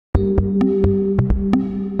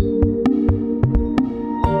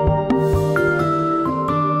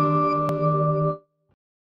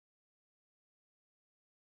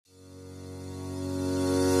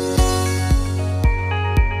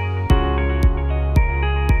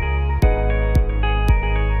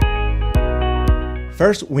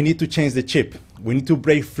First, we need to change the chip. We need to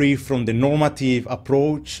break free from the normative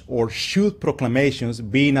approach or should proclamations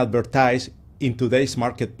being advertised in today's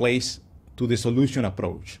marketplace to the solution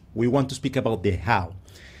approach. We want to speak about the how.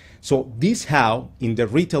 So this how in the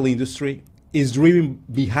retail industry is driven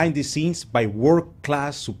behind the scenes by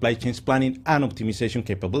world-class supply chain planning and optimization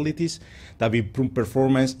capabilities that improve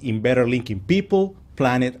performance in better linking people,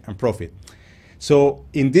 planet, and profit. So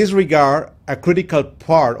in this regard, a critical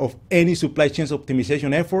part of any supply chain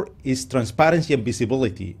optimization effort is transparency and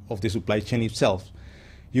visibility of the supply chain itself.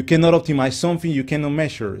 You cannot optimize something you cannot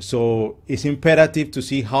measure, so it's imperative to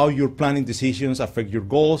see how your planning decisions affect your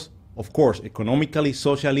goals, of course, economically,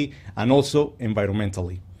 socially, and also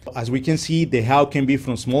environmentally. As we can see, the how can be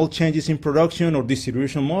from small changes in production or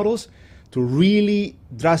distribution models to really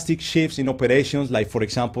drastic shifts in operations, like, for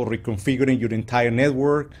example, reconfiguring your entire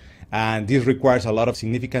network. And this requires a lot of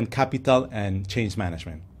significant capital and change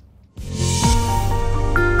management.